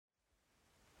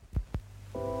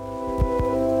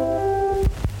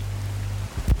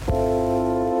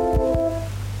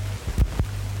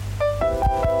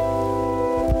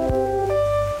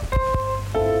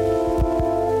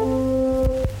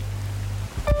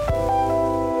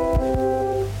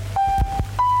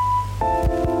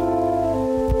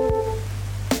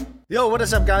Yo, what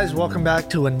is up, guys? Welcome back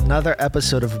to another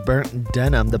episode of Burnt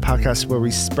Denim, the podcast where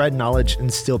we spread knowledge,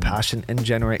 instill passion, and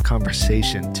generate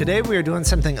conversation. Today, we are doing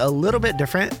something a little bit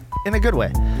different in a good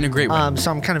way. In a great way. So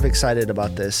I'm kind of excited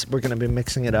about this. We're going to be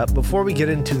mixing it up. Before we get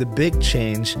into the big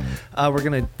change, we're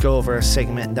going to go over a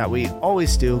segment that we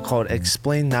always do called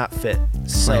Explain That Fit.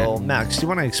 So, Max, do you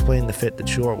want to explain the fit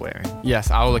that you're wearing? Yes,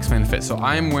 I will explain the fit. So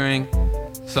I'm wearing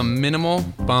some minimal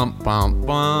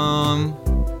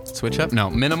switch up? No,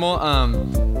 minimal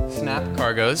snap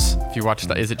cargos. If you watch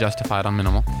that, Is It Justified on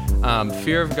minimal.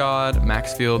 Fear of God,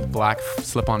 Maxfield black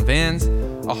slip-on Vans,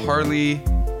 a Harley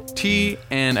tee,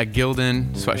 and a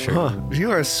Gildan sweatshirt.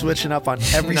 You are switching up on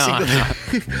every single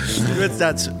thing.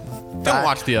 That's Don't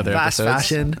watch the other fast episodes.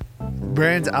 fashion,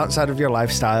 brands outside of your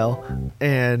lifestyle,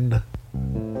 and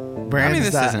brands I mean,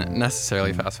 this isn't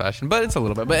necessarily fast fashion, but it's a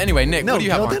little bit. But anyway, Nick, No, what do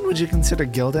you have Gildan, on? would you consider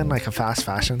Gildan like a fast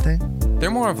fashion thing? They're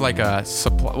more of like a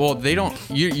supply. Well, they don't.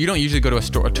 You don't usually go to a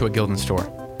Gildan store.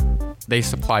 They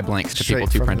supply blanks to people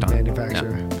to from print the on.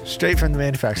 manufacturer. Yeah. Straight from the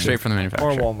manufacturer. Straight from the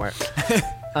manufacturer. Or Walmart.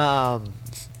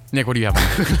 Nick, what do you have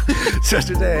on? So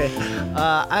today,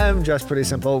 I am dressed pretty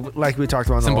simple. Like we talked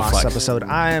about in the Simple last flex. episode,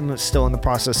 I am still in the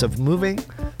process of moving.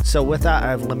 So with that, I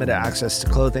have limited access to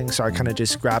clothing. So I kind of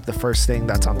just grab the first thing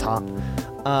that's on top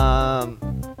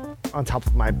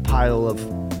of my pile of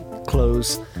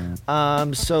clothes.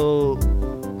 So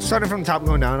starting from the top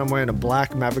going down, I'm wearing a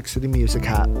black Maverick City Music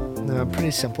hat.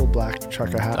 Pretty simple black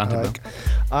trucker hat. I like.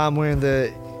 I'm wearing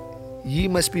the Ye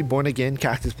Must Be Born Again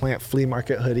Cactus Plant Flea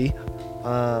Market hoodie.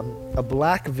 A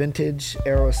black vintage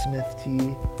Aerosmith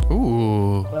tee.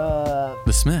 Ooh,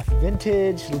 the Smith.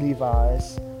 Vintage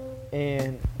Levi's,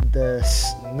 and the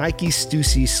Nike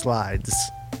Stussy slides.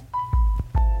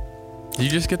 Did you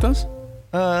just get those?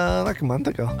 Like a month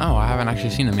ago. Oh, I haven't actually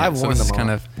seen them yet. I've so worn this is them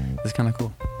kind of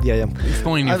cool. Yeah.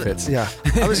 Explaining new fits. Yeah.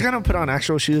 I was gonna put on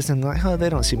actual shoes and like, they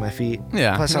don't see my feet.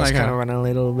 Yeah. Plus, I was kind of running a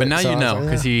little bit. But now so you I was know like,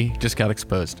 because he just got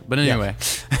exposed. But anyway,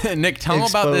 Nick, tell him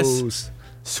about this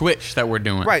switch that we're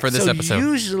doing for this episode.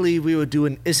 Usually we would do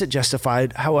an Is It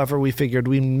Justified. However, we figured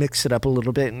we'd mix it up a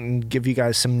little bit and give you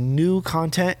guys some new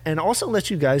content and also let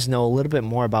you guys know a little bit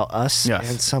more about us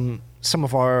and some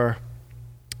of our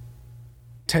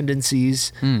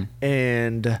tendencies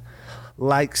and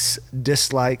likes,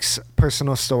 dislikes,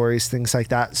 personal stories, things like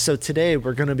that. So today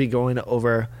we're going to be going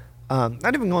over,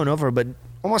 not even going over, but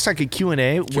almost like a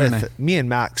Q&A with me and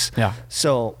Max. Yeah.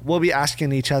 So we'll be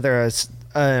asking each other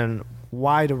a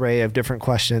wide array of different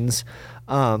questions.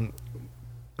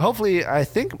 Hopefully, I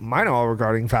think mine are all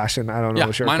regarding fashion. I don't know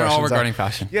what your mine are all questions regarding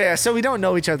fashion. Yeah, so we don't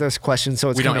know each other's questions, so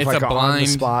it's kind of like a an on the blind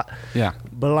spot,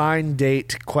 blind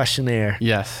date questionnaire.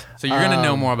 Yes. So you're gonna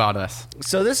know more about us.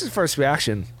 So this is first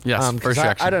reaction. Yes, first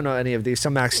reaction. I don't know any of these.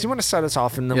 So Max, do you want to start us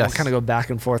off, and then we'll kind of go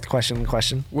back and forth, question.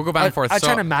 We'll go back and forth. I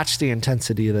try to match the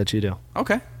intensity that you do.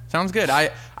 Okay. Sounds good. I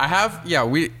have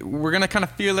we're gonna kind of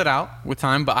feel it out with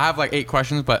time, but I have like 8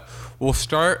 questions, but we'll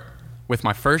start with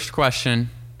my first question,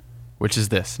 which is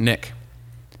this. Nick,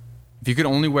 if you could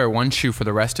only wear one shoe for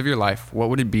the rest of your life, what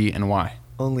would it be and why?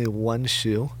 Only one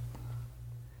shoe?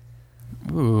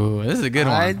 Ooh, this is a good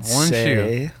one. I'd One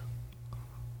say shoe.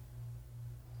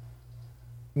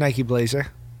 Nike Blazer.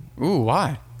 Ooh,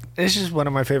 why? It's just one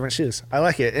of my favorite shoes. I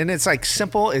like it. And it's like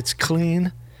simple, it's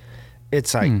clean,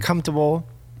 it's like comfortable.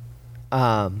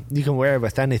 You can wear it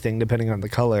with anything depending on the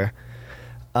color.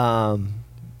 I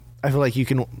feel like you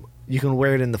can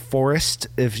wear it in the forest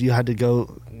if you had to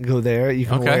go there. You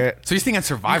can wear it. So you think it's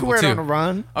survival You can wear too? it on a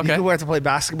run. Okay. You can wear it to play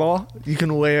basketball. You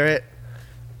can wear it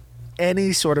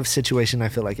any sort of situation. I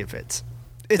feel like it fits.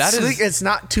 It's sleek. It's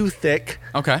not too thick.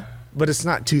 Okay. But it's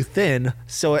not too thin,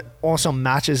 so it also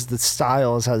matches the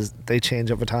styles as they change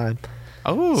over time.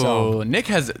 Oh, So, Nick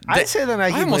has. I'd say that I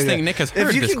almost think Nick has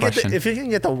heard this question. If you can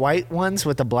get the white ones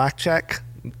with the black check,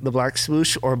 the black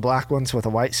swoosh, or black ones with a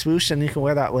white swoosh, then you can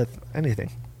wear that with anything.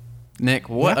 Nick,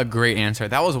 what a great answer.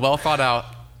 That was well thought out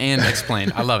and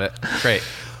explained. I love it. Great.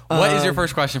 What is your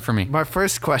first question for me? My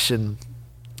first question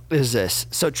is this.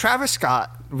 So Travis Scott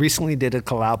recently did a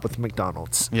collab with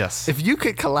McDonald's. Yes. If you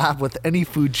could collab with any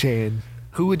food chain,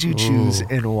 who would you choose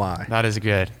and why? That is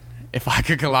good. If I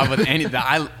could collab with any...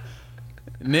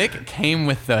 Nick came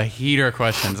with the heater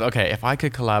questions. Okay, if I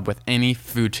could collab with any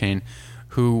food chain,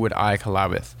 who would I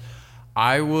collab with?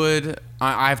 I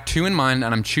have 2 in mind,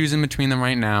 and I'm choosing between them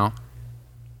right now.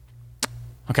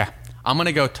 Okay, I'm going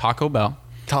to go Taco Bell.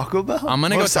 Taco Bell? I'm going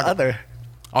to go What's the other?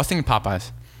 I was thinking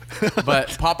Popeyes. But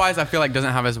Popeyes, I feel like,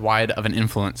 doesn't have as wide of an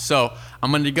influence. So I'm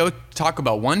going to go Taco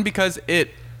Bell. One, because it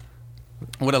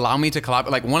would allow me to collab.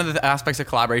 Like one of the aspects of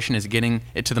collaboration is getting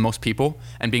it to the most people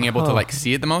and being able to like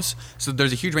see it the most. So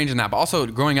there's a huge range in that. But also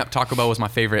growing up, Taco Bell was my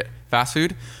favorite fast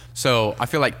food. So I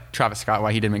feel like Travis Scott,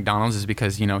 why he did McDonald's is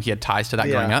because, you know, he had ties to that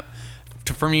growing up.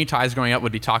 For me, ties growing up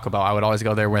would be Taco Bell. I would always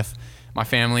go there with my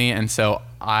family. And so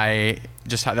I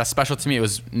just had that's special to me. It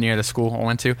was near the school I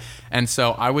went to. And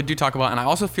so I would do Taco Bell. And I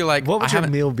also feel like what would your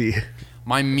meal be?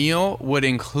 My meal would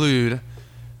include,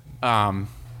 it'd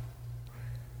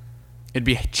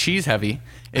be cheese heavy.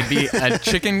 It'd be a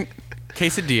chicken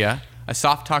quesadilla, a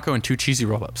soft taco, and 2 cheesy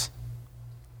roll-ups.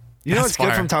 You know what's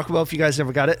good from Taco Bell if you guys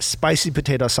never got it? Spicy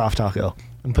potato soft taco.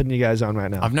 I'm putting you guys on right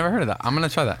now. I've never heard of that. I'm going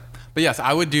to try that. But yes,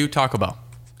 I would do Taco Bell.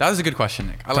 That was a good question,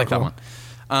 Nick. I like that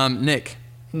one. Nick,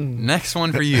 next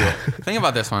one for you. Think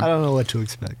about this one. I don't know what to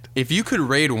expect. If you could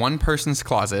raid one person's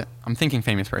closet, I'm thinking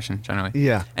famous person generally.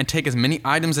 Yeah. And take as many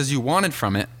items as you wanted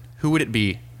from it, who would it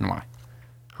be and why?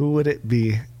 Who would it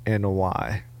be and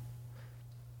why?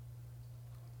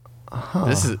 Huh.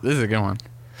 This is a good one.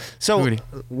 So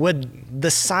would the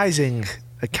sizing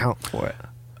account for it?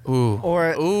 Ooh.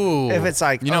 Or if it's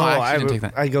like, you know,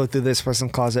 I go through this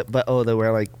person's closet, but they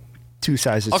wear like 2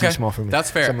 sizes too small for me.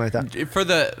 That's fair. Something like that.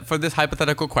 For this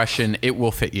hypothetical question, it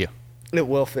will fit you. It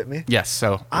will fit me? Yes.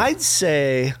 So I'd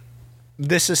say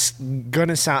this is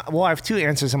gonna sound. Well, I have 2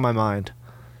 answers in my mind.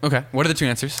 Okay. What are the 2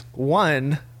 answers?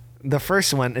 One. The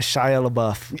first one is Shia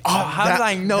LaBeouf. Oh, how did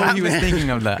I know he was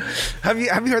thinking of that? Have you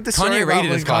heard the story Kanye about raided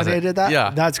when his closet. Kanye did that? Yeah.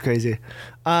 That's crazy.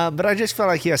 But I just feel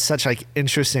like he has such like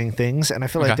interesting things, and I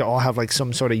feel like they all have like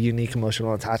some sort of unique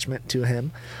emotional attachment to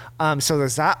him. So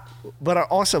there's that. But I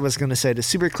also was going to say the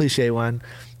super cliche one,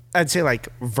 I'd say like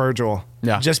Virgil.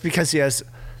 Yeah. Just because he has...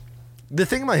 The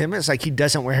thing about him is like he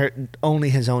doesn't wear only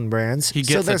his own brands. He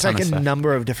gets so there's a ton like of a stuff.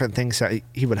 number of different things that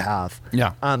he would have.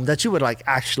 Yeah. That you would like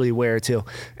actually wear too.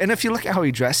 And if you look at how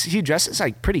he dresses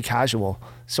like pretty casual.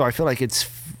 So I feel like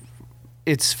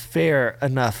it's fair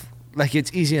enough. Like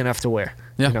it's easy enough to wear.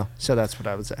 Yeah. You know. So that's what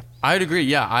I would say. I'd agree.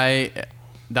 Yeah.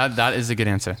 That is a good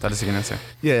answer. That is a good answer.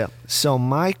 Yeah. So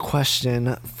my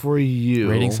question for you,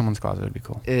 Raiding someone's closet would be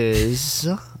cool. Is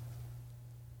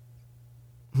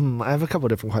I have a couple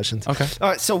different questions. Okay.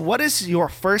 All right. So, what is your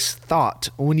first thought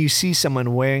when you see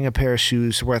someone wearing a pair of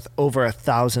shoes worth over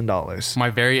 $1,000? My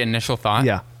very initial thought.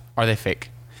 Yeah. Are they fake?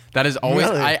 That is always.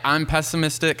 Really? I'm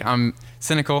pessimistic. I'm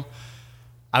cynical.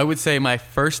 I would say my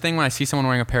first thing when I see someone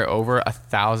wearing a pair over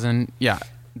 $1,000,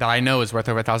 that I know is worth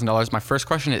over $1,000. My first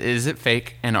question is it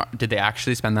fake? And did they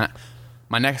actually spend that?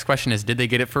 My next question is, did they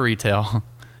get it for retail,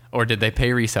 or did they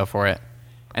pay resale for it?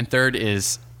 And third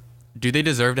is, do they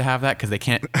deserve to have that because they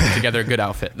can't put together a good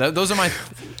outfit? Those are my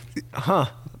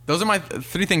Those are my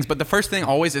 3 things. But the first thing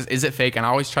always is it fake? And I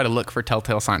always try to look for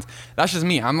telltale signs. That's just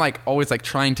me. I'm like always like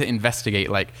trying to investigate.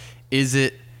 Like, is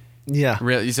it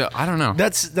really? So I don't know.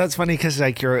 That's funny because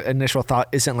like your initial thought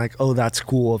isn't like, oh, that's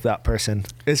cool of that person.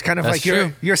 It's kind of That's like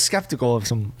true. you're skeptical of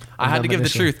some. I had to give the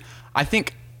truth. I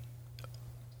think.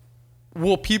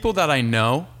 Well, people that I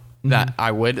know that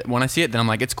I would when I see it, then I'm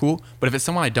like, it's cool. But if it's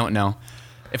someone I don't know.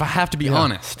 If I have to be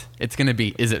honest, it's going to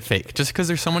be, is it fake? Just because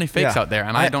there's so many fakes out there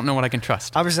and I don't know what I can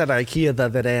trust. I was at IKEA the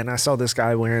other day and I saw this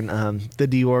guy wearing the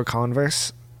Dior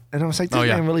Converse. And I was like, this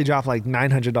man really dropped like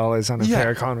 $900 on a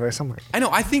pair of Converse. I'm like, I know.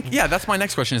 I think, that's my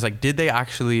next question is like, did they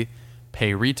actually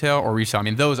pay retail or resale? I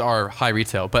mean, those are high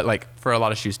retail, but like for a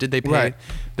lot of shoes, did they pay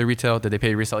the retail? Did they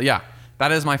pay resale? Yeah.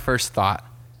 That is my first thought.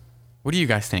 What do you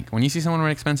guys think? When you see someone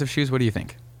wearing expensive shoes, what do you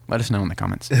think? Let us know in the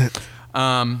comments.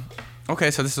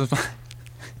 Okay, so this is...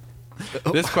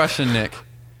 This question, Nick,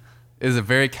 is a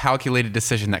very calculated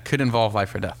decision that could involve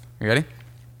life or death. You ready?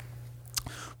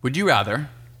 Would you rather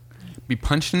be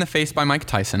punched in the face by Mike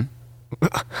Tyson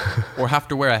or have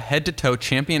to wear a head-to-toe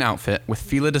champion outfit with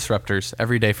Fila disruptors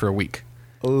every day for a week?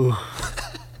 Ooh.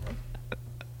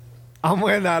 I'm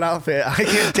wearing that outfit. I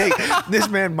can't take this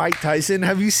man, Mike Tyson.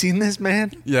 Have you seen this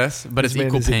man? Yes, but This it's man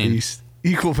equal is a pain. beast.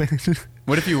 Equal pain.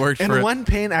 What if you worked for And one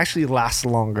pain actually lasts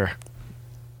longer.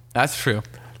 That's true.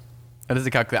 That is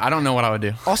a calculate. I don't know what I would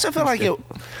do. Also feel like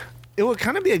it would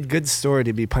kind of be a good story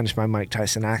to be punched by Mike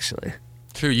Tyson, actually.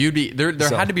 True. You'd be there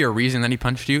had to be a reason that he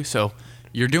punched you, so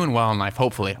you're doing well in life,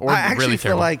 hopefully. Or I actually really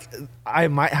feel terrible. like I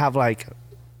might have like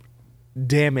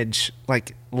damage,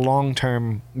 like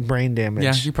long-term brain damage.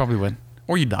 Yeah, you probably would.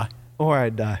 Or you'd die. Or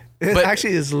I'd die. It But-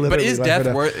 actually is literally. But is life death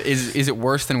or death. is it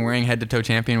worse than wearing head to toe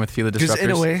champion with Fila disruptors? Because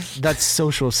in a way, that's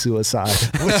social suicide,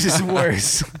 which is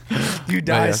worse. You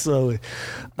die yeah. slowly.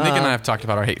 Nick and I have talked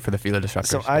about our hate for the Fila disruptors.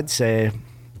 So I'd say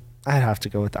I'd have to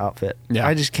go with the outfit. Yeah.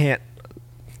 I just can't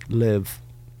live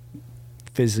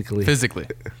physically.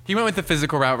 He went with the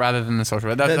physical route rather than the social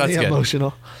route. That's the good.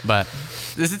 emotional. But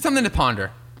this is something to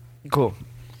ponder. Cool.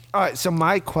 All right. So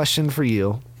my question for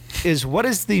you is, what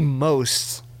is the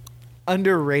most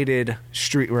underrated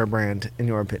streetwear brand in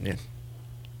your opinion?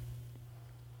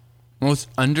 Most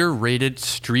underrated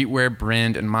streetwear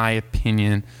brand, in my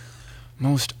opinion.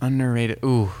 Most underrated.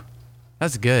 Ooh,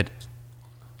 that's good.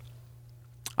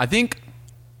 I think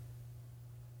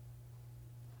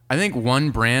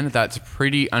one brand that's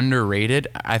pretty underrated,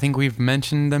 I think we've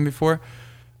mentioned them before.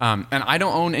 And I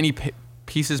don't own any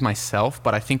pieces myself,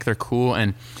 but I think they're cool.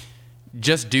 And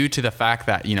just due to the fact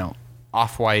that,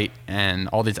 Off-White and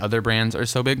all these other brands are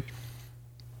so big.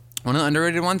 One of the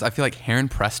underrated ones, I feel like Heron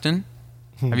Preston.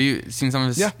 Have you seen some of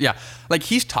his? Yeah. Like,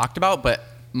 he's talked about, but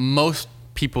most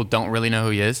people don't really know who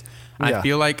he is. Yeah. I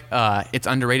feel like it's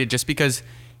underrated just because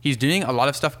he's doing a lot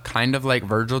of stuff kind of like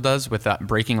Virgil does with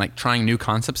breaking, like trying new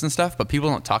concepts and stuff, but people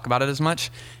don't talk about it as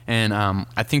much. And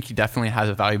I think he definitely has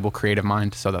a valuable creative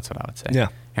mind, so that's what I would say. Yeah.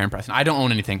 Heron Preston. I don't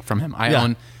own anything from him. I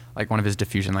own like one of his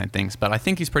diffusion line things, but I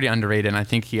think he's pretty underrated, and I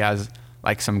think he has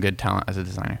like some good talent as a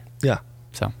designer. Yeah.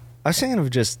 So I was thinking of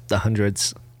just the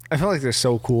hundreds. I feel like they're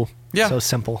so cool. Yeah. So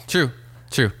simple. True.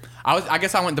 I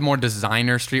guess I went the more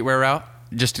designer streetwear route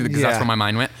just because that's where my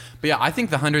mind went. But yeah, I think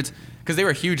the hundreds, because they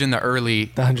were huge in the early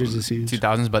the hundreds is huge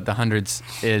 2000s, but the hundreds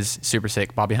is super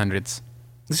sick. Bobby Hundreds.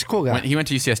 This is a cool guy. He went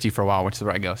to UCSD for a while, which is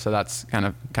where I go. So that's kind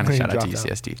of shout out to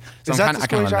UCSD. So is that the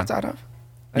school he dropped out of?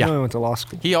 I know he went to law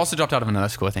school. He also dropped out of another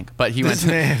school, I think, but he went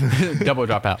double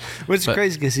dropout. Which is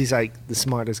crazy because he's like the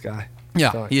smartest guy.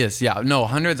 Yeah, he is. Yeah, no,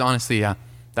 hundreds. Honestly,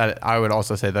 that I would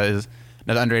also say that is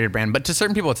another underrated brand, but to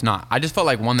certain people, it's not. I just felt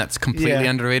like one that's completely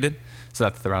underrated, so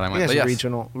that's the route I went. But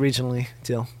regionally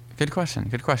too. Good question.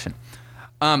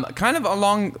 Kind of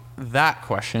along that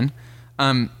question,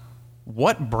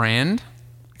 what brand,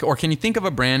 or can you think of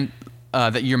a brand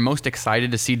that you're most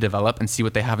excited to see develop and see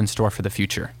what they have in store for the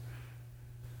future?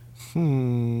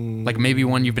 Like maybe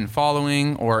one you've been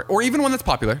following, or even one that's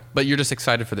popular, but you're just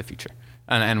excited for the future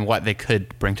and what they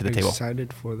could bring to the table.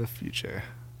 Excited for the future.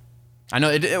 I know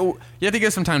you have to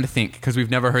give some time to think because we've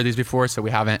never heard these before, so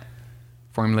we haven't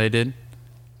formulated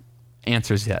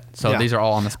answers yet. So these are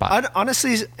all on the spot.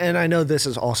 Honestly, and I know this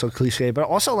is also cliche, but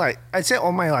also like I'd say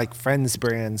all my like friends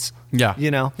brands. Yeah.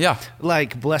 Yeah.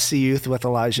 Like Bless the Youth with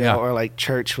Elijah or like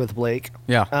Church with Blake.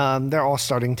 Yeah. They're all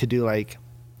starting to do like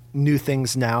new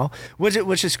things now,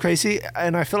 which is crazy,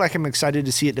 and I feel like I'm excited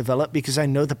to see it develop because I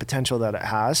know the potential that it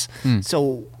has.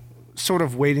 So sort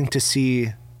of waiting to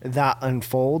see that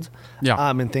unfold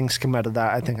and things come out of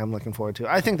that. I think I'm looking forward to.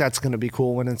 I think that's going to be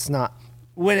cool when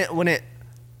it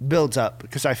builds up,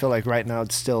 because I feel like right now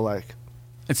it's still like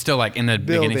in the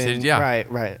beginning stage. Yeah,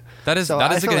 right. That is a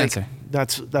good answer.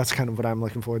 That's kind of what I'm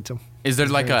looking forward to. Is there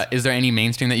is there any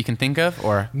mainstream that you can think of,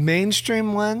 or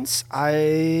mainstream ones?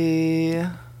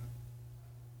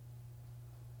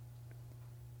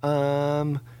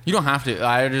 You don't have to.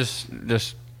 I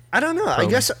just I don't know. I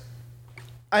guess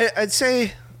I'd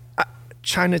say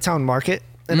Chinatown Market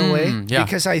in a way,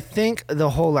 because I think the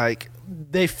whole like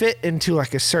they fit into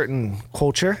like a certain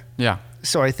culture. Yeah.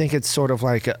 So I think it's sort of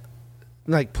like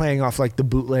playing off like the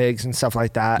bootlegs and stuff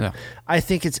like that. Yeah. I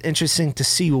think it's interesting to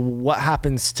see what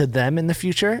happens to them in the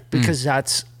future, because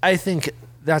I think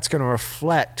that's going to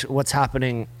reflect what's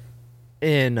happening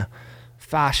in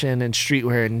fashion and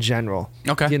streetwear in general.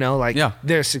 Okay.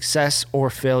 Their success or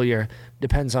failure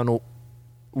depends on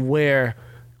where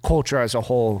culture as a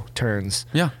whole turns.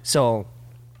 Yeah. So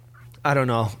I don't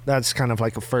know. That's kind of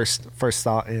like a first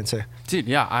thought answer. Dude,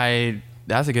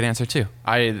 that's a good answer too.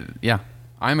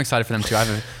 I'm excited for them too. I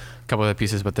have a couple other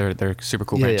pieces, but they're super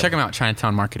cool. Yeah. Check them out,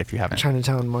 Chinatown Market, if you haven't.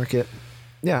 Chinatown Market.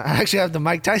 Yeah, I actually have the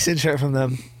Mike Tyson shirt from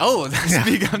them. Oh,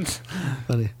 that's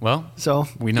funny. Well, so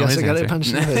we know his answer. I got it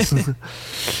punched in the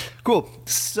face. Cool.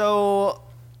 So,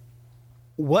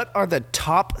 what are the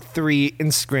top 3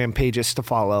 Instagram pages to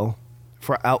follow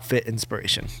for outfit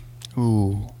inspiration?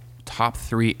 Ooh, top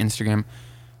 3 Instagram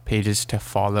pages to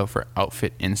follow for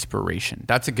outfit inspiration.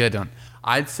 That's a good one.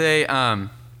 I'd say,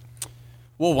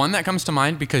 one that comes to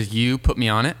mind because you put me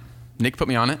on it. Nick put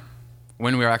me on it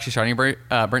when we were actually starting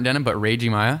Burnt Denim, but Ray G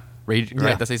Maya. Right?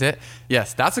 That's how you say it?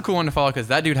 Yes, that's a cool one to follow because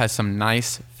that dude has some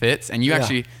nice fits. And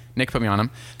Nick put me on him.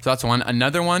 So that's one.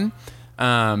 Another one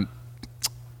that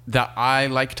I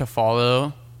like to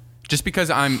follow, just because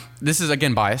this is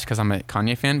again biased because I'm a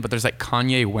Kanye fan, but there's like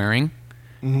Kanye Wearing.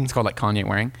 Mm-hmm. It's called like Kanye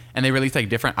Wearing. And they release like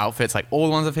different outfits, like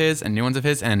old ones of his and new ones of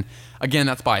his. And again,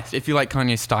 that's biased. If you like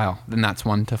Kanye's style, then that's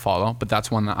one to follow. But that's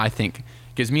one that I think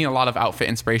gives me a lot of outfit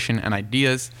inspiration and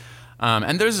ideas.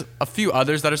 And there's a few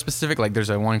others that are specific. Like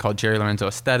there's one called Jerry Lorenzo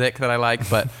Aesthetic that I like.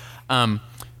 But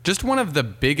just one of the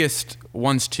biggest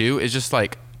ones too is just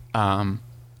like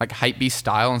like hypebeast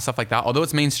style and stuff like that. Although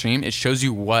it's mainstream, it shows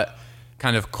you what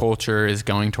kind of culture is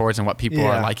going towards and what people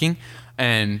are liking.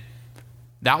 And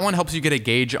that one helps you get a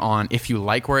gauge on if you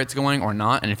like where it's going or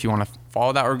not, and if you want to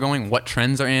follow that or going, what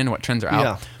trends are in, what trends are out.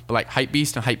 Yeah. But like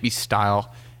hypebeast and hypebeast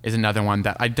style is another one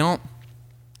that I don't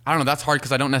know. That's hard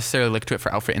because I don't necessarily look to it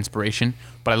for outfit inspiration,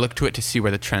 but I look to it to see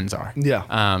where the trends are.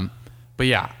 Yeah. But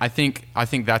yeah, I think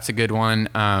that's a good one.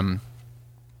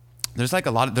 There's like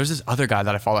there's this other guy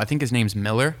that I follow. I think his name's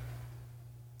Miller.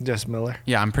 Just Miller.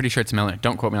 Yeah, I'm pretty sure it's Miller.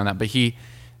 Don't quote me on that, but he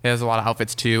has a lot of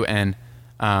outfits too. And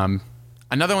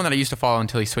another one that I used to follow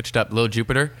until he switched up, Lil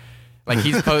Jupiter. Like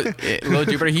Lil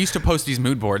Jupiter, he used to post these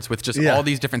mood boards with just all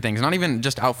these different things, not even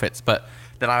just outfits, but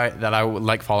that I would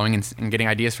like following and getting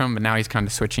ideas from. But now he's kind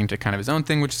of switching to kind of his own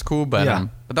thing, which is cool. But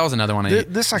that was another one.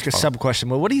 This is like a sub question,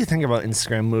 but what do you think about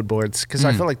Instagram mood boards? Because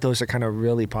I feel like those are kind of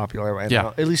really popular right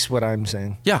now. At least what I'm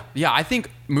saying. Yeah, I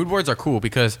think mood boards are cool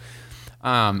because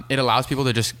it allows people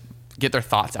to just get their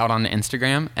thoughts out on the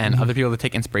Instagram and other people to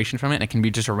take inspiration from it. And it can be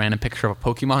just a random picture of a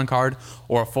Pokemon card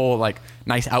or a full like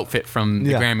nice outfit from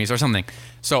the Grammys or something.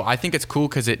 So I think it's cool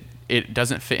because it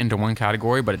doesn't fit into one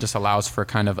category, but it just allows for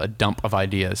kind of a dump of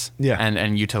ideas. Yeah.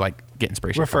 And you to like get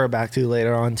inspiration. Refer back to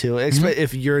later on too,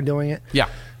 if you're doing it. Yeah.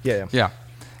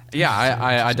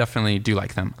 I definitely do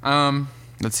like them.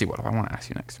 Let's see what I want to ask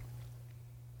you next.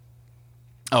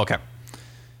 Oh, okay.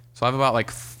 So I have about like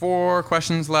 4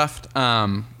 questions left.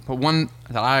 But one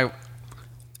that I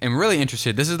am really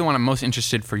interested, this is the one I'm most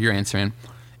interested for your answer in,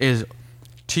 is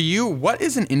to you, what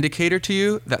is an indicator to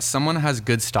you that someone has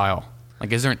good style?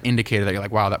 Like, is there an indicator that you're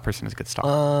like, wow, that person has good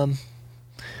style?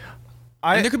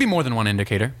 And there could be more than one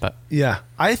indicator, but. Yeah.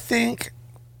 I think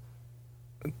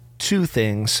 2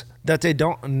 things. That they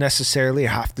don't necessarily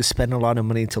have to spend a lot of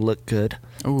money to look good.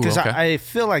 Because I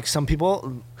feel like some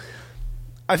people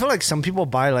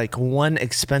buy like one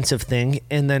expensive thing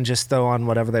and then just throw on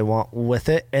whatever they want with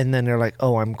it, and then they're like,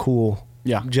 "Oh, I'm cool."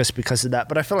 Yeah. Just because of that.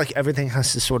 But I feel like everything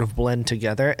has to sort of blend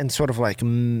together and sort of like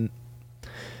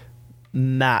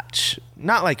match,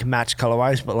 not like match color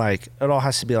wise, but like it all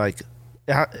has to be like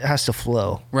it has to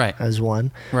flow as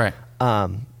one. Right.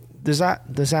 Does that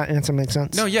answer make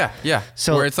sense? No, yeah.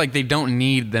 So where it's like they don't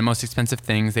need the most expensive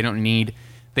things. They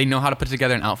know how to put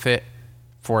together an outfit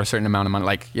for a certain amount of money.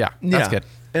 Like, that's good.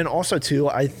 And also too,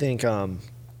 I think, well,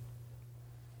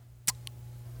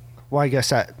 I guess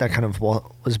that kind of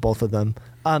was both of them,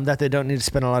 that they don't need to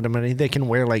spend a lot of money. They can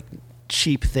wear like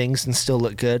cheap things and still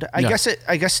look good. I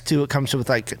guess too, it comes with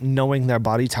like knowing their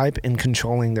body type and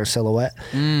controlling their silhouette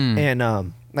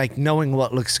and, like knowing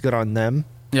what looks good on them.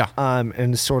 Yeah.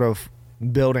 And sort of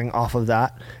building off of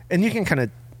that. And you can kind of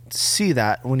see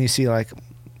that when you see like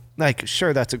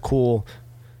sure, that's a cool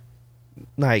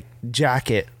like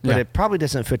jacket, but it probably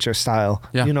doesn't fit your style.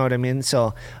 Yeah. You know what I mean?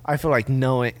 So I feel like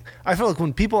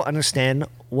when people understand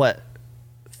what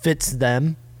fits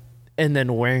them and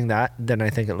then wearing that, then I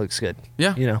think it looks good.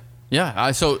 Yeah. You know?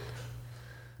 Yeah. So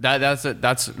that's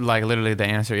like literally the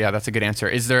answer. Yeah. That's a good answer.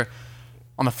 Is there,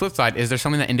 on the flip side, is there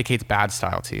something that indicates bad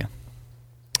style to you?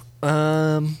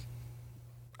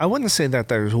 I wouldn't say that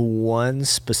there's one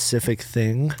specific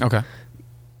thing. Okay.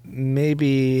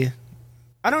 Maybe,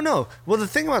 I don't know. Well, the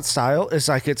thing about style is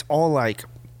like it's all like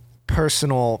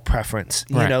personal preference,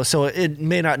 you know? So it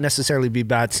may not necessarily be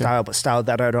bad style, but style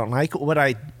that I don't like. What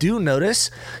I do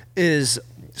notice is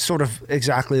sort of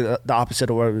exactly the opposite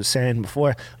of what I was saying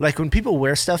before. Like when people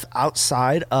wear stuff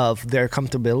outside of their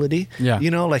comfortability,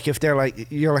 you know, like if they're like,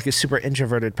 you're like a super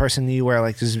introverted person, you wear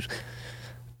like this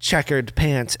checkered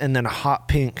pants and then a hot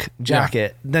pink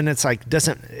jacket, then it's like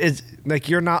it's like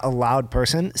you're not a loud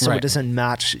person, so it doesn't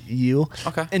match you.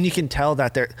 Okay. And you can tell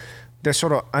that they're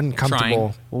sort of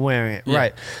uncomfortable wearing it.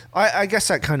 Right. I guess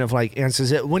that kind of like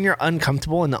answers it. When you're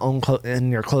uncomfortable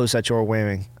in your clothes that you're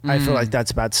wearing, I feel like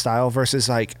that's bad style versus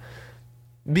like,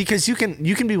 because you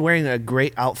can be wearing a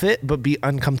great outfit but be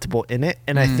uncomfortable in it,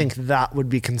 and I think that would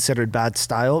be considered bad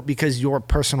style because your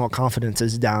personal confidence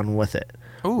is down with it.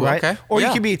 Ooh, right? Okay. Or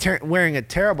you could be wearing a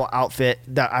terrible outfit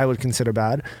that I would consider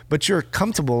bad, but you're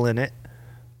comfortable in it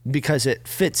because it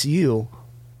fits you.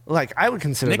 Like I would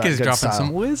consider Nick that is good dropping style.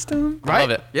 some wisdom. Right? I love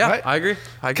it. Yeah, right? I agree.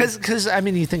 Because I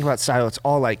mean, you think about style, it's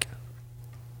all like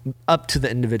up to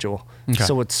the individual. Okay.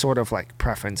 So it's sort of like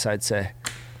preference, I'd say.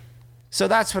 So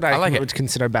that's what I would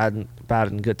consider bad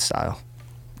and good style.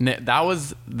 Nick, that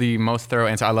was the most thorough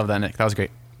answer. I love that, Nick. That was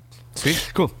great. Sweet.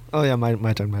 Cool. Oh yeah,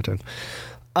 my turn.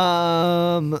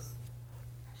 So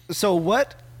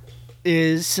what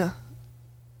is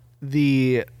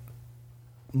the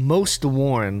most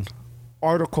worn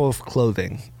article of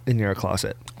clothing in your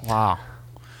closet? Wow.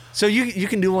 So you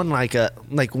can do one like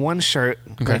one shirt,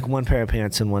 Okay. like one pair of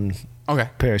pants and one Okay.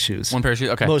 pair of shoes. One pair of shoes.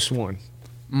 Okay. Most worn.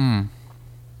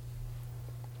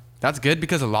 That's good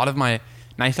because a lot of my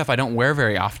nice stuff I don't wear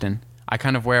very often. I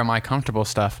kind of wear my comfortable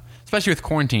stuff, especially with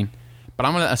quarantine. But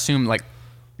I'm gonna assume like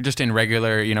just in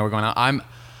regular, we're going out.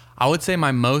 I would say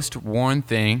my most worn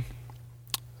thing.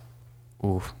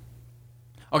 Ooh.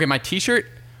 Okay, my T-shirt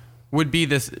would be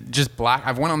this just black.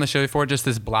 I've went on the show before. Just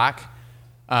this black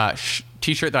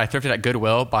T-shirt that I thrifted at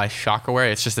Goodwill by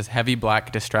Shockaway. It's just this heavy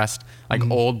black distressed, like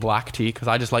old black tee, because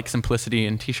I just like simplicity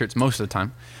in T-shirts most of the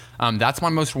time. That's my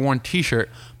most worn T-shirt.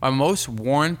 My most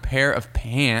worn pair of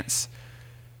pants.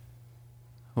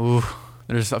 Ooh,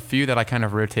 there's a few that I kind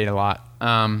of rotate a lot.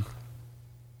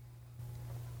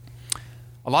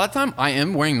 A lot of time I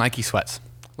am wearing Nike sweats.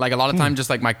 Like a lot of time, just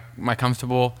like my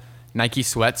comfortable Nike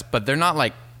sweats, but they're not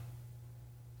like,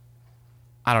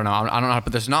 I don't know how to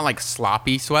put this. Not like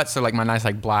sloppy sweats. They're like my nice,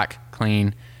 like black,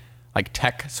 clean, like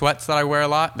tech sweats that I wear a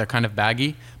lot. They're kind of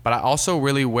baggy, but I also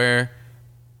really wear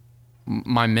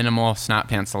my minimal snap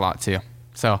pants a lot too.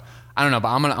 So I don't know, but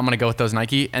I'm gonna go with those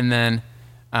Nike. And then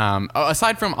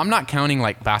aside from, I'm not counting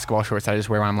like basketball shorts I just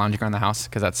wear when I'm lounging around the house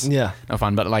because that's no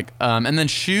fun. But like, and then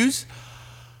shoes.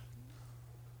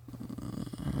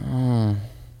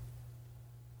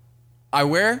 I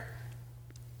wear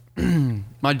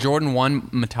my Jordan 1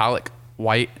 metallic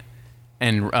white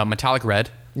and metallic red.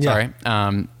 Sorry.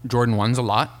 Jordan 1s a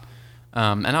lot.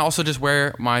 And I also just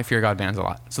wear my Fear God Vans a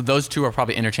lot. So those two are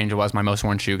probably interchangeable as my most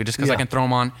worn shoe, just because I can throw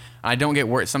them on. I don't get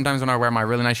worried. Sometimes when I wear my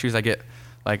really nice shoes, I get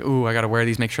like, ooh, I got to wear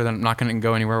these, make sure that I'm not going to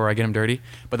go anywhere where I get them dirty.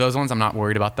 But those ones, I'm not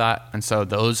worried about that. And so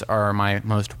those are my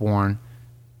most worn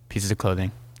pieces of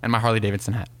clothing. And my Harley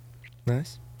Davidson hat.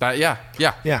 Nice. Yeah.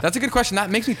 That's a good question. That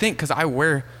makes me think, because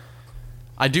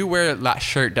I do wear that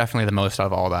shirt definitely the most out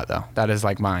of all that, though. That is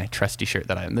like my trusty shirt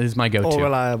that is my go-to. Old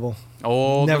reliable.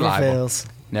 Never reliable. Fails.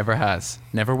 Never has.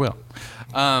 Never will.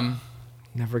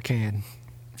 Never can.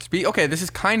 Okay, this is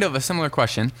kind of a similar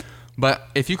question, but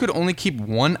if you could only keep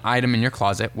one item in your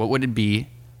closet, what would it be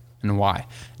and why?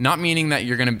 Not meaning that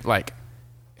you're going to like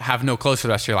have no clothes for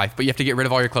the rest of your life, but you have to get rid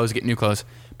of all your clothes, get new clothes,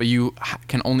 but you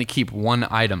can only keep one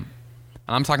item.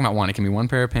 And I'm talking about one. It can be one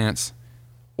pair of pants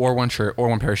or one shirt or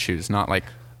one pair of shoes, not like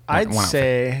I'd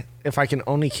say if I can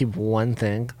only keep one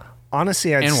thing,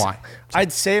 honestly, why?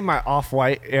 I'd say my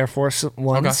Off-White Air Force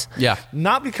Ones. Okay. Yeah.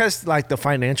 Not because like the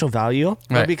financial value,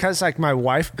 but because like my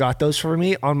wife got those for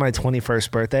me on my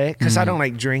 21st birthday because I don't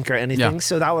like drink or anything. Yeah.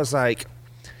 So that was like,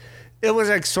 it was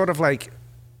like sort of like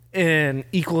an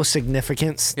equal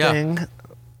significance thing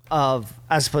of,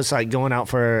 as opposed to like going out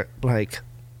for like,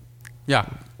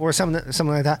 or something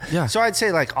like that. Yeah. So I'd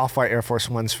say like Off-White Air Force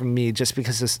Ones for me, just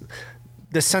because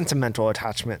the sentimental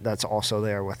attachment that's also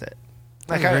there with it.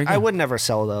 Like I would never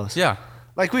sell those. Yeah.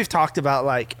 Like we've talked about,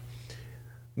 like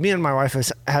me and my wife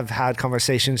have had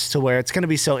conversations to where it's going to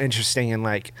be so interesting in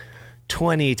like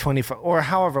 20, 25 or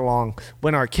however long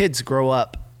when our kids grow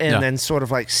up and then sort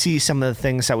of like see some of the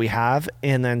things that we have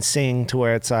and then seeing to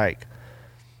where it's like,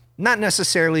 not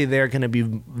necessarily they're going to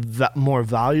be more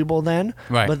valuable then,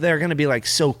 but they're going to be like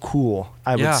so cool,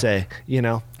 I would say,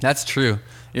 That's true.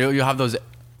 You'll have those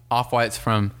Off-Whites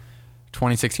from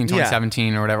 2016,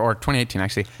 2017 or whatever, or 2018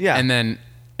 actually. Yeah. And then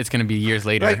it's going to be years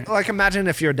later. Like imagine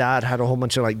if your dad had a whole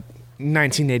bunch of like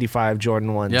 1985 Jordan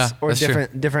 1s. Yeah, or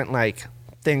different like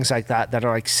things like that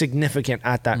are like significant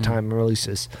at that time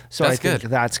releases. So I think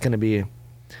that's going to be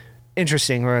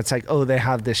interesting, where it's like, oh, they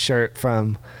have this shirt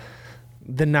from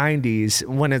the 90s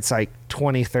when it's like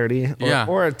 2030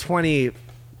 or 20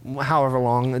 however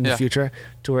long in the future,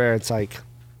 to where it's like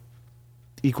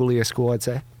equally as cool, I'd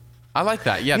say. I like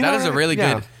that. Yeah, that is a really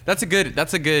good. That's a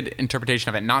good interpretation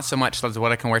of it. Not so much as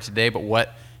what I can wear today, but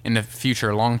what in the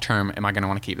future, long term, am I going to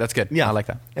want to keep? That's good. Yeah, I like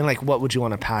that. And like, what would you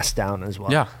want to pass down as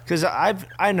well? Yeah, because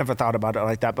I never thought about it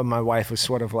like that, but my wife was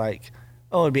sort of like,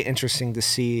 oh, it'd be interesting to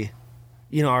see,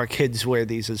 our kids wear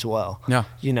these as well. Yeah,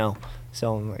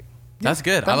 so I'm like, that's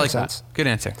good. I like that. Good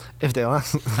answer. If they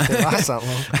last that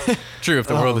long. True. If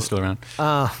the world is still around.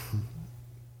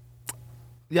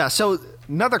 Yeah. So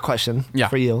another question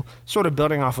for you, sort of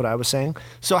building off what I was saying.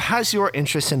 So has your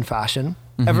interest in fashion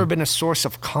ever been a source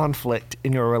of conflict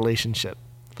in your relationship?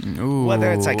 Ooh.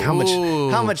 Whether it's like how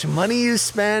much money you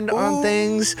spend on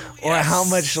things, or how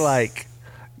much like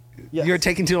you're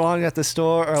taking too long at the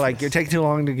store, or like you're taking too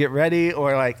long to get ready,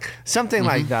 or like something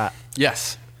like that.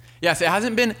 Yes. It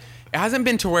hasn't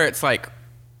been to where it's like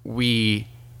we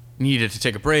needed to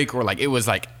take a break, or like it was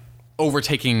like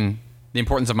overtaking the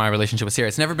importance of my relationship with Sarah.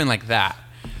 It's never been like that,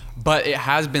 but it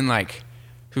has been like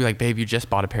She'll be like, babe, you just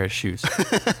bought a pair of shoes.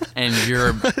 And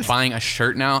you're buying a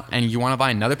shirt now, and you want to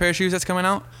buy another pair of shoes that's coming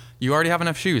out? You already have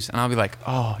enough shoes. And I'll be like,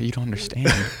 oh, you don't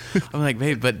understand. I'm like,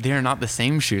 babe, but they're not the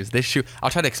same shoes. This shoe, I'll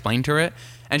try to explain to her it.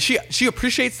 And she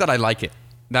appreciates that I like it.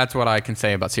 That's what I can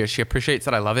say about Sierra. She appreciates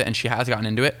that I love it, and she has gotten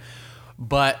into it.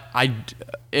 But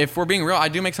if we're being real, I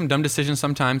do make some dumb decisions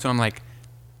sometimes when I'm like,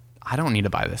 I don't need to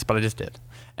buy this, but I just did.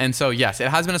 And so, yes, it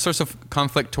has been a source of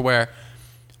conflict to where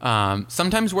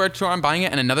sometimes where I'm buying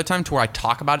it, and another time to where I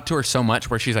talk about it to her so much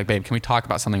where she's like, babe, can we talk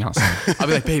about something else? I'll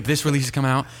be like, babe, this release is coming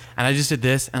out, and I just did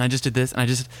this, and I just did this, and I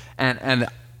just, and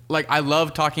like, I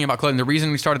love talking about clothing. The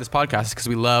reason we started this podcast is because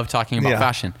we love talking about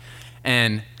fashion.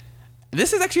 And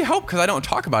this has actually helped because I don't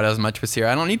talk about it as much with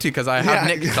Sierra. I don't need to because I have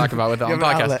Nick to talk about with it on the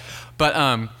podcast.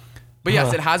 But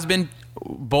yes, it has been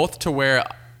both to where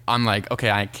I'm like,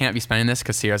 okay, I can't be spending this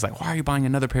because Sierra's like, why are you buying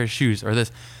another pair of shoes or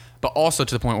this? But also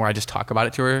to the point where I just talk about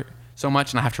it to her so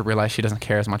much and I have to realize she doesn't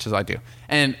care as much as I do.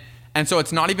 And so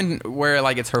it's not even where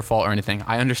like it's her fault or anything.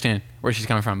 I understand where she's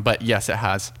coming from, but yes, it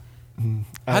has.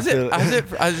 Have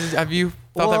you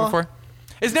thought that before?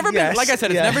 It's never been, like I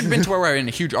said, it's never been to where we're in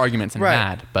huge arguments and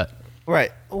mad, but.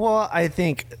 Right. Well, I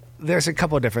think there's a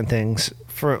couple of different things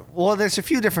there's a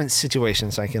few different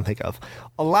situations I can think of.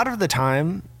 A lot of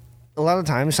times,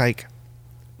 like,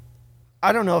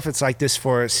 I don't know if it's like this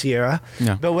for Sierra,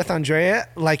 but with Andrea,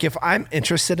 like if I'm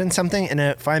interested in something and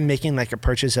if I'm making like a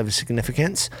purchase of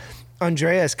significance,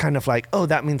 Andrea is kind of like, oh,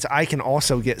 that means I can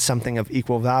also get something of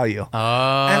equal value.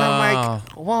 Oh. And I'm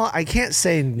like, well, I can't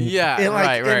say,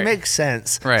 it makes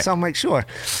sense. Right. So I'm like, sure.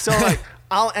 So like,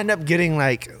 I'll end up getting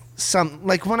like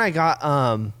when I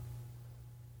got,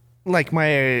 like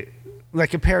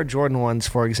a pair of Jordan 1s,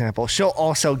 for example, she'll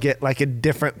also get like a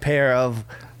different pair of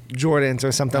Jordans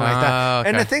or something like that. Okay.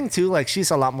 And the thing too, like she's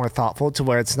a lot more thoughtful to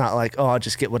where it's not like, oh, I'll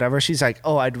just get whatever. She's like,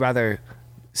 oh, I'd rather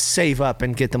save up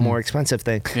and get the more expensive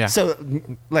thing. Yeah. So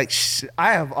like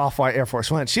I have Off-White Air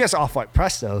Force One. She has Off-White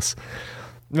Prestos,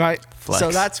 right? Flex. So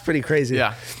that's pretty crazy.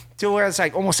 Yeah. To where it's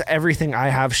like almost everything I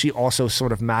have, she also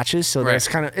sort of matches. So there's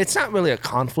kind of, it's not really a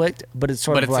conflict, but it's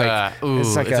sort of like,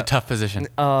 it's a tough position.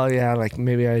 Oh yeah, like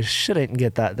maybe I shouldn't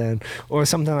get that then, or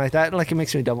something like that. Like it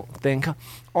makes me double think.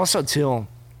 Also too,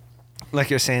 like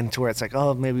you're saying, to where it's like,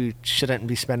 oh, maybe you shouldn't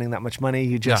be spending that much money.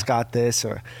 You just got this,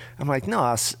 or I'm like,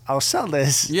 no, I'll sell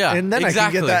this. Yeah, and then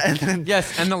exactly. I can get that. And then,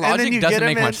 yes, and the logic doesn't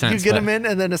make much sense. You get them in,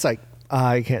 and then it's like,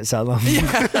 I can't sell them.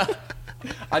 Yeah.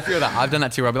 I feel that. I've done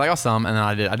that too. I'll be like, I'll sell them, and then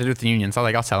I did it with the union. So I'm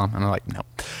like, I'll sell them, and I'm like, no.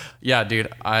 Yeah, dude.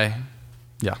 We have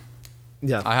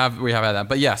had that,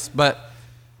 but yes,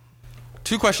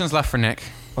 two questions left for Nick.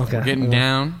 Okay, we're getting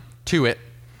down to it.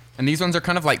 And these ones are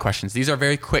kind of light questions. These are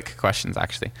very quick questions,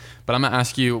 actually. But I'm going to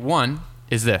ask you, one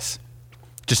is this.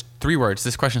 Just 3 words.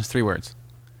 This question is 3 words.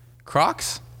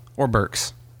 Crocs or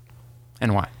Birks?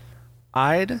 And why?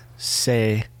 I'd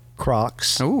say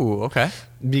Crocs. Ooh, okay.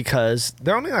 Because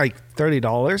they're only like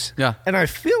 $30. Yeah. And I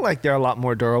feel like they're a lot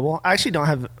more durable. I actually don't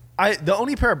have... the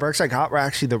only pair of Birks I got were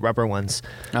actually the rubber ones.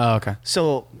 Oh, okay.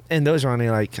 So, and those are only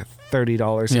like $30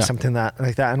 or something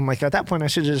like that. And I'm like, at that point, I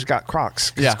should have just got Crocs.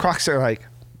 Because Crocs are like...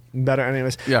 better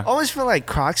anyways. Yeah. I always feel like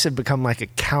Crocs have become like a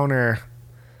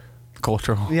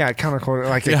cultural. Yeah, countercultural,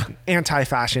 like an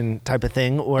anti-fashion type of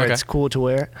thing where it's cool to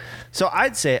wear. So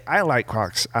I'd say I like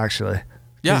Crocs actually.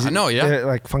 Yeah, I know. Yeah, they're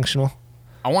like functional.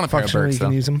 I want a pair of Birks. You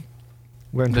can use them.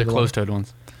 The closed-toed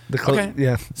ones. Okay.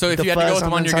 Yeah. So if you had to go with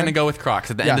one, you're going to go with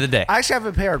Crocs at the end of the day. I actually have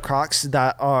a pair of Crocs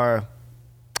that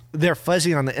they're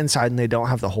fuzzy on the inside and they don't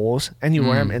have the holes, and you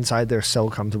wear them inside. They're so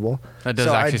comfortable. That does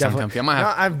actually sound comfy.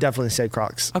 I've definitely said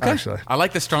Crocs. Okay. Actually, I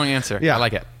like the strong answer. Yeah, I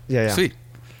like it. Yeah. Sweet.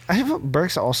 I have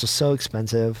Birks are also so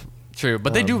expensive. True,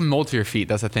 but they do mold to your feet.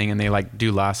 That's the thing, and they like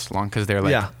do last long because they're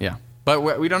like yeah. But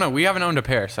we don't know. We haven't owned a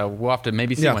pair, so we'll have to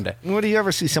maybe see one day. What do you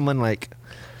ever see someone like?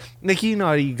 Nick, you know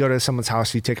how you go to someone's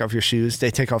house, you take off your shoes, they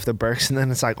take off the Birks, and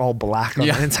then it's like all black on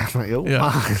the inside. I'm like, oh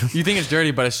my. You think it's dirty,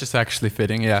 but it's just actually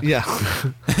fitting. Yeah. Yeah.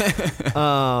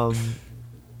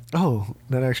 Oh,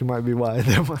 that actually might be why.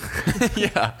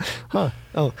 Yeah. Huh.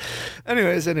 Oh.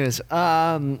 Anyways.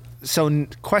 So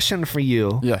question for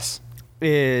you. Yes.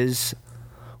 Is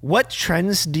what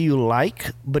trends do you like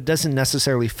but doesn't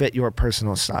necessarily fit your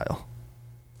personal style?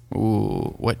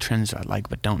 Ooh, what trends do I like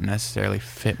but don't necessarily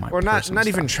fit my personal style? Or not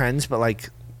even trends, but like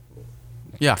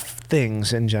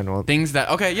things in general. Things that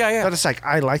yeah. But it's like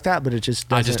I like that, but it just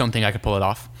doesn't. I just don't think I could pull it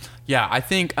off. Yeah, I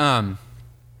think I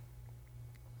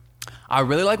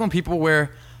really like when people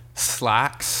wear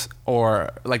slacks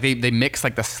or like they mix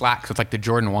like the slacks with like the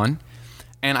Jordan 1.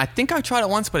 And I think I tried it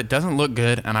once, but it doesn't look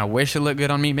good, and I wish it looked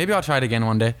good on me. Maybe I'll try it again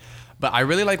one day. But I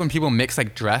really like when people mix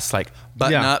like dress, like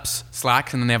button-ups,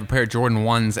 slacks, and then they have a pair of Jordan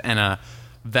 1s and a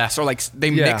vest, or like they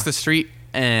mix the street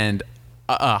and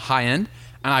high end,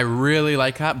 and I really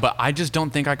like that, but I just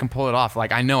don't think I can pull it off.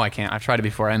 Like I know I can't. I've tried it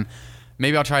before, and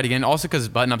maybe I'll try it again. Also because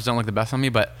button-ups don't look the best on me,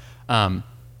 but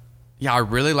yeah, I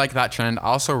really like that trend. I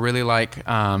also really like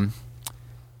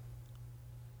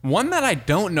one that I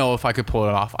don't know if I could pull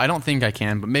it off. I don't think I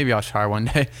can, but maybe I'll try one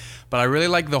day. But I really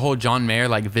like the whole John Mayer,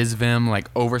 like Visvim, like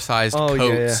oversized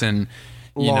coats and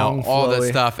long, all that flowy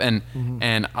stuff. And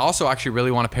and I also actually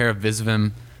really want a pair of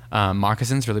Visvim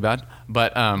moccasins, really bad.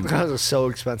 But those are so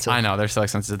expensive. I know they're so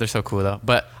expensive. They're so cool though.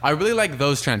 But I really like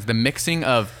those trends. The mixing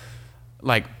of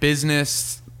like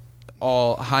business,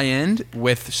 all high end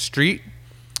with street,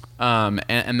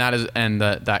 and that is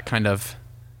that kind of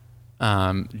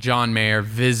John Mayer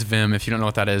Visvim. If you don't know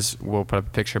what that is, we'll put up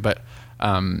a picture. But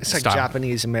it's like style.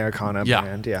 Japanese Americana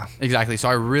brand. Yeah, exactly. So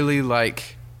I really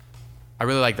like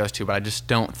those two, but I just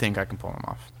don't think I can pull them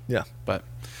off. Yeah, but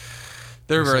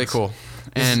they're really cool.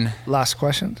 And last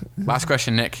question,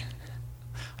 Nick.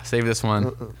 Save this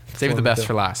one. Save the best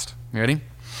for last. You ready?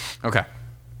 Okay.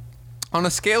 On a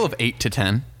scale of 8 to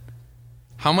 10,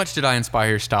 how much did I inspire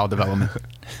your style development?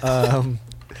 But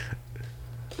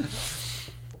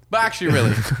actually,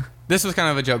 really, this was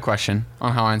kind of a joke question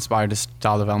on how I inspired his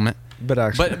style development. But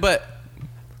actually, but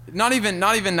not even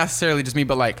necessarily just me,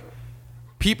 but like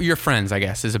people, your friends, I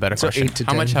guess, is a better question. 8 to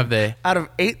 10. How much have they? Out of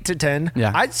 8 to 10,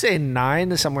 Yeah. I'd say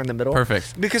 9 is somewhere in the middle.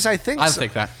 Perfect. Because I think I'll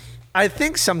take that. I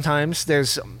think sometimes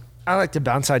I like to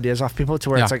bounce ideas off people to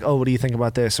where it's Yeah. like, oh, what do you think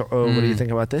about this? Or, oh, what do you think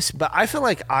about this? But I feel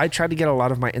like I try to get a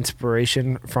lot of my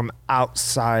inspiration from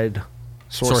outside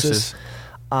sources.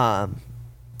 And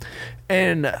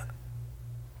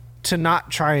to not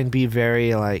try and be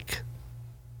very like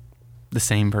The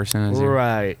same person as you.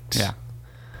 right. Yeah.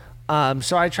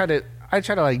 So I try to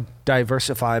like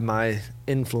diversify my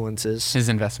influences. His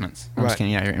investments. I'm just Right.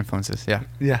 kidding. Yeah, your influences. Yeah.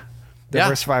 Yeah. Yeah.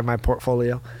 Diversify my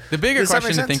portfolio. The bigger Does that make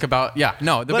question to sense? think about. Yeah.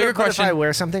 No. The But bigger if I question.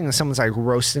 wear something and someone's like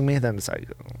roasting me, then it's like,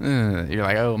 You're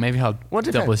like, oh, maybe I'll Well, it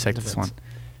double depends. check It this depends. one.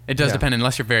 It does Yeah. depend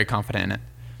unless you're very confident in it.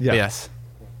 Yeah. But yes.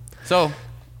 So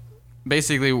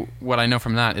basically, what I know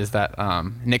from that is that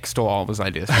Nick stole all of his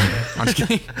ideas from me. I'm just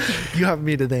kidding. you have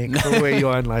me to thank for where you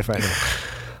are in life right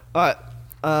now.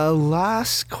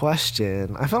 Last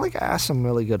question. I felt like I asked some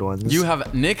really good ones.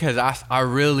 Nick has asked. I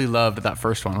really loved that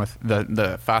first one with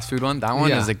the fast food one. That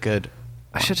one Yeah. is a good.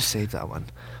 I should have saved that one.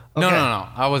 No, Okay. no.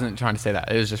 I wasn't trying to say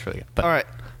that. It was just really good. But, All right.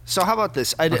 So how about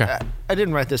this? I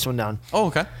didn't write this one down. Oh,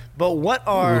 okay. But what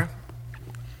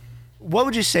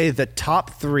would you say the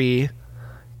top 3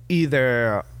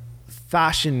 either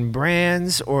fashion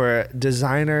brands or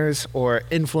designers or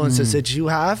influences that you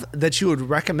have that you would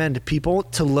recommend people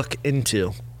to look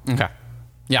into? Okay.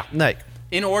 Yeah. Like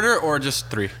In order or just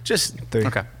 3? just 3.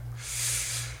 Okay.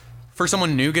 For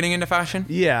someone new getting into fashion?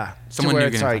 Yeah. Someone to where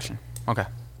new it's getting like, into fashion.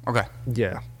 Okay.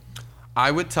 yeah.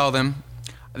 I would tell them,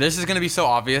 this is going to be so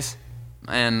obvious,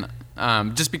 and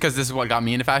just because this is what got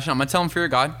me into fashion, I'm going to tell them Fear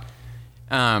of God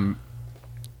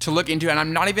to look into, and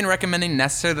I'm not even recommending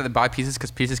necessarily that they buy pieces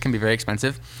because pieces can be very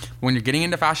expensive. When you're getting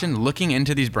into fashion, looking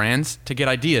into these brands to get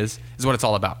ideas is what it's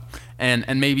all about. And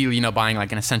maybe, buying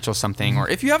like an essential something, or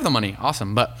if you have the money,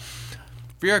 awesome. But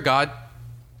Fear of God,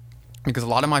 because a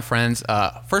lot of my friends,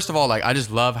 first of all, like I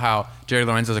just love how Jerry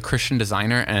Lorenzo is a Christian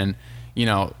designer, and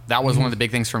that was one of the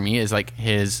big things for me is like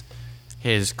his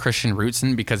Christian roots,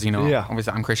 and because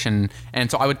obviously I'm Christian, and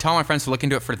so I would tell my friends to look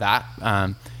into it for that,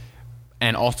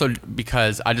 and also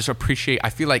because I just I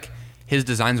feel like his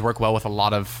designs work well with a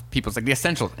lot of people. It's like the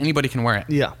essentials, anybody can wear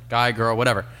it, guy, girl,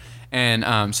 whatever,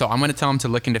 and so I'm gonna tell them to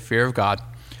look into Fear of God.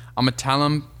 I'm gonna tell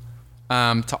them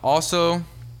to also.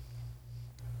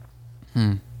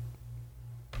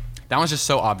 That one's just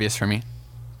so obvious for me.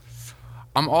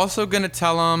 I'm also going to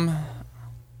tell them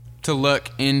to look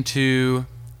into...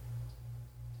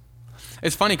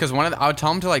 It's funny because I would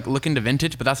tell them to like look into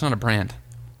vintage, but that's not a brand.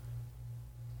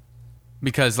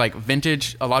 Because like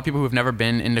vintage, a lot of people who have never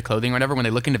been into clothing or whatever, when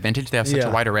they look into vintage, they have such a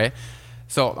wide array.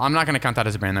 So I'm not going to count that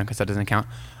as a brand though, because that doesn't count.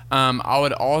 I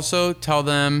would also tell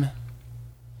them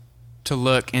to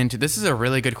look into... This is a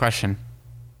really good question.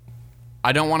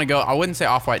 I wouldn't say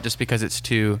Off-White just because it's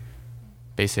too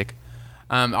basic.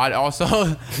 I'd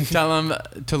also tell them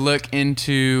to look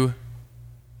into...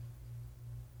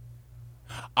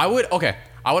 I would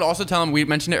also tell them, we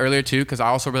mentioned it earlier too, because I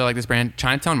also really like this brand,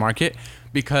 Chinatown Market,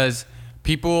 because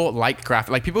people like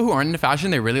like people who aren't into fashion,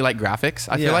 they really like graphics.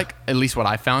 I feel like, at least what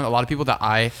I found, a lot of people that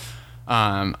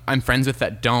I'm friends with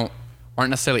that aren't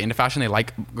necessarily into fashion, they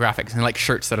like graphics and like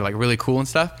shirts that are like really cool and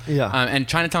stuff. Yeah. And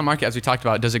Chinatown Market, as we talked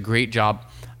about, does a great job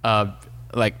of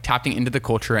like tapping into the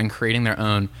culture and creating their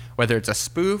own, whether it's a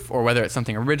spoof or whether it's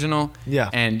something original. Yeah.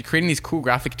 And creating these cool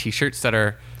graphic t-shirts that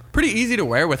are pretty easy to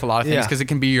wear with a lot of things because it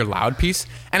can be your loud piece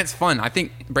and it's fun. I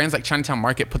think brands like Chinatown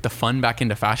Market put the fun back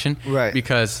into fashion. Right.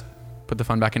 Just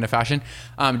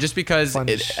because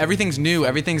everything's new,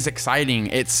 everything's exciting.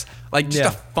 It's like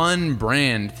just a fun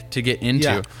brand to get into.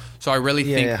 Yeah. So I really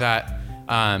think that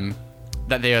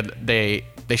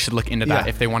they should look into that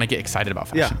if they want to get excited about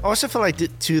fashion. Yeah. I also feel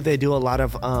like too they do a lot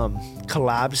of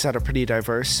collabs that are pretty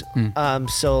diverse.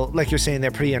 So like you're saying,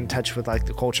 they're pretty in touch with like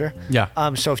the culture.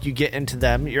 Yeah. So if you get into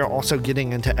them, you're also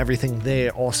getting into everything they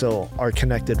also are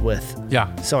connected with.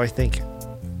 Yeah. So I think,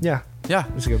 yeah,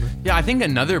 it's a good one. Yeah, I think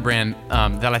another brand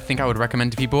that I think I would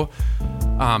recommend to people.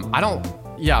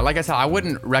 Like I said, I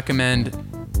wouldn't recommend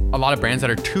a lot of brands that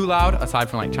are too loud aside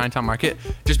from like Chinatown Market,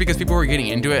 just because people are getting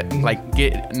into it, like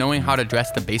knowing how to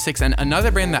dress the basics. And another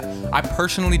brand that I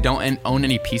personally don't own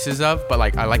any pieces of, but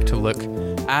like I like to look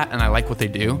at and I like what they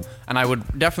do. And I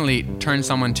would definitely turn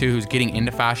someone to who's getting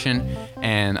into fashion.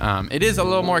 And it is a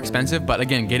little more expensive, but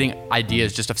again, getting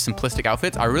ideas just of simplistic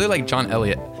outfits. I really like John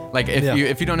Elliott. Like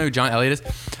if you don't know who John Elliott is,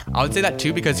 I would say that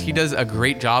too, because he does a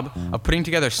great job of putting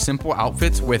together simple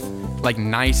outfits with like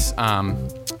nice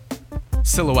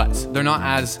silhouettes. They're not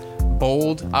as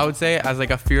bold, I would say, as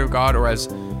like a Fear of God or as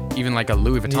even like a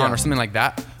Louis Vuitton or something like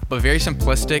that, but very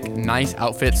simplistic, nice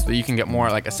outfits that you can get more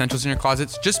like essentials in your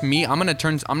closets. Just me, I'm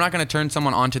not gonna turn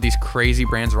someone onto these crazy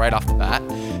brands right off the bat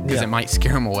because it might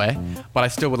scare them away, but I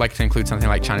still would like to include something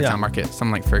like Chinatown Market,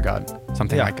 something like Fear of God,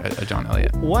 something like a John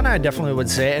Elliott. One I definitely would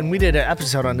say, and we did an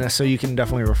episode on this, so you can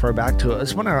definitely refer back to it.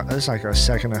 It's like our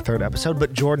second or third episode,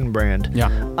 but Jordan Brand.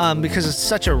 Yeah. Because it's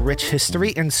such a rich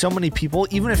history, and so many people,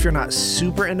 even if you're not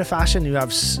super into fashion, you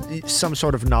have some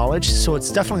sort of knowledge. So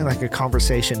it's definitely like a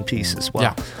conversation piece as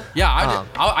well. Yeah.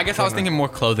 I guess I was thinking more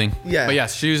clothing. Yeah. But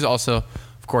yes, shoes also,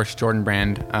 of course, Jordan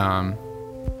Brand.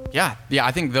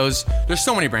 I think there's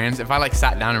so many brands. If I like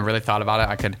sat down and really thought about it,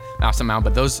 I could map some out,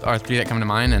 but those are three that come to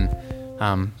mind. And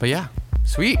but yeah,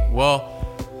 sweet. Well,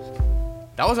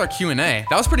 that was our Q&A. That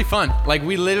was pretty fun. Like,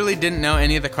 we literally didn't know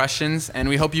any of the questions, and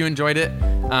we hope you enjoyed it.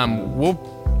 We'll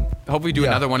hopefully do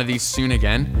another one of these soon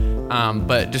again.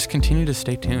 But just continue to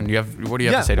stay tuned. What do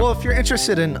you have to say to Well, if you're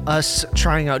interested in us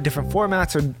trying out different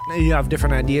formats, or you have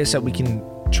different ideas that we can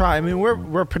try, I mean,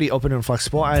 we're pretty open and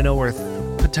flexible. I know we're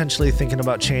potentially thinking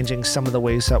about changing some of the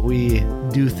ways that we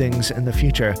do things in the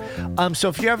future. So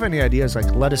if you have any ideas,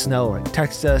 like let us know, like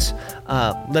text us,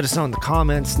 let us know in the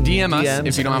comments, DM us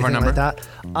if you don't have our number. Like that.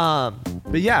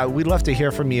 But yeah, we'd love to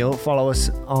hear from you. Follow us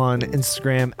on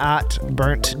Instagram at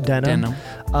Burnt Denim.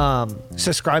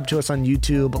 Subscribe to us on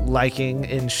YouTube. Liking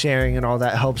and sharing and all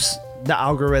that helps the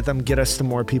algorithm get us to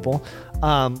more people.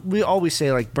 We always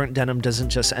say like Burnt Denim doesn't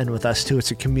just end with us too.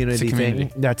 It's a community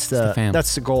thing. That's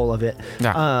the goal of it.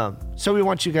 Yeah. So we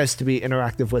want you guys to be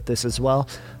interactive with this as well.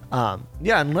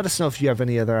 And let us know if you have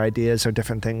any other ideas or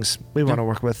different things we want to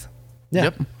work with. Yeah.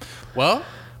 Yep. Well,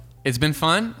 it's been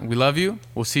fun. We love you.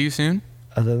 We'll see you soon.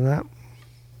 Other than that,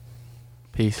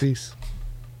 peace. Peace.